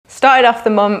Started off the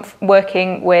month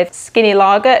working with Skinny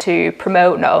Lager to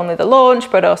promote not only the launch,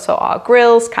 but also our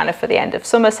grills, kind of for the end of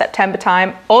summer, September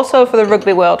time. Also for the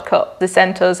Rugby World Cup, they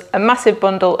sent us a massive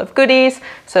bundle of goodies,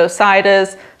 so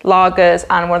ciders, lagers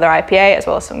and one of their IPA, as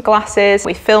well as some glasses.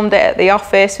 We filmed it at the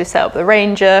office, we set up the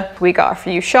Ranger, we got a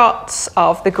few shots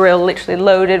of the grill literally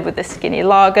loaded with the Skinny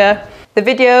Lager. The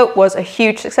video was a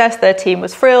huge success, their team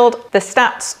was thrilled. The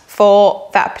stats for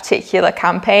that particular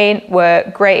campaign were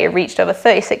great. It reached over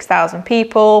 36,000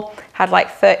 people, had like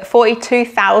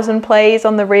 42,000 plays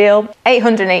on the reel,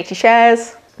 880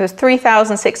 shares, there was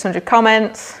 3,600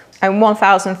 comments and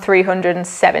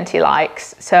 1,370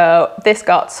 likes. So this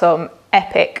got some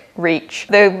epic reach.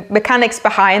 The mechanics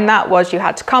behind that was you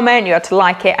had to comment, you had to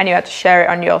like it, and you had to share it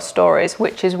on your stories,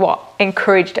 which is what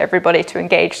encouraged everybody to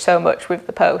engage so much with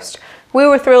the post. We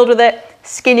were thrilled with it,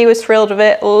 Skinny was thrilled with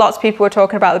it, lots of people were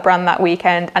talking about the brand that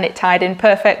weekend, and it tied in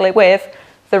perfectly with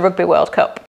the Rugby World Cup.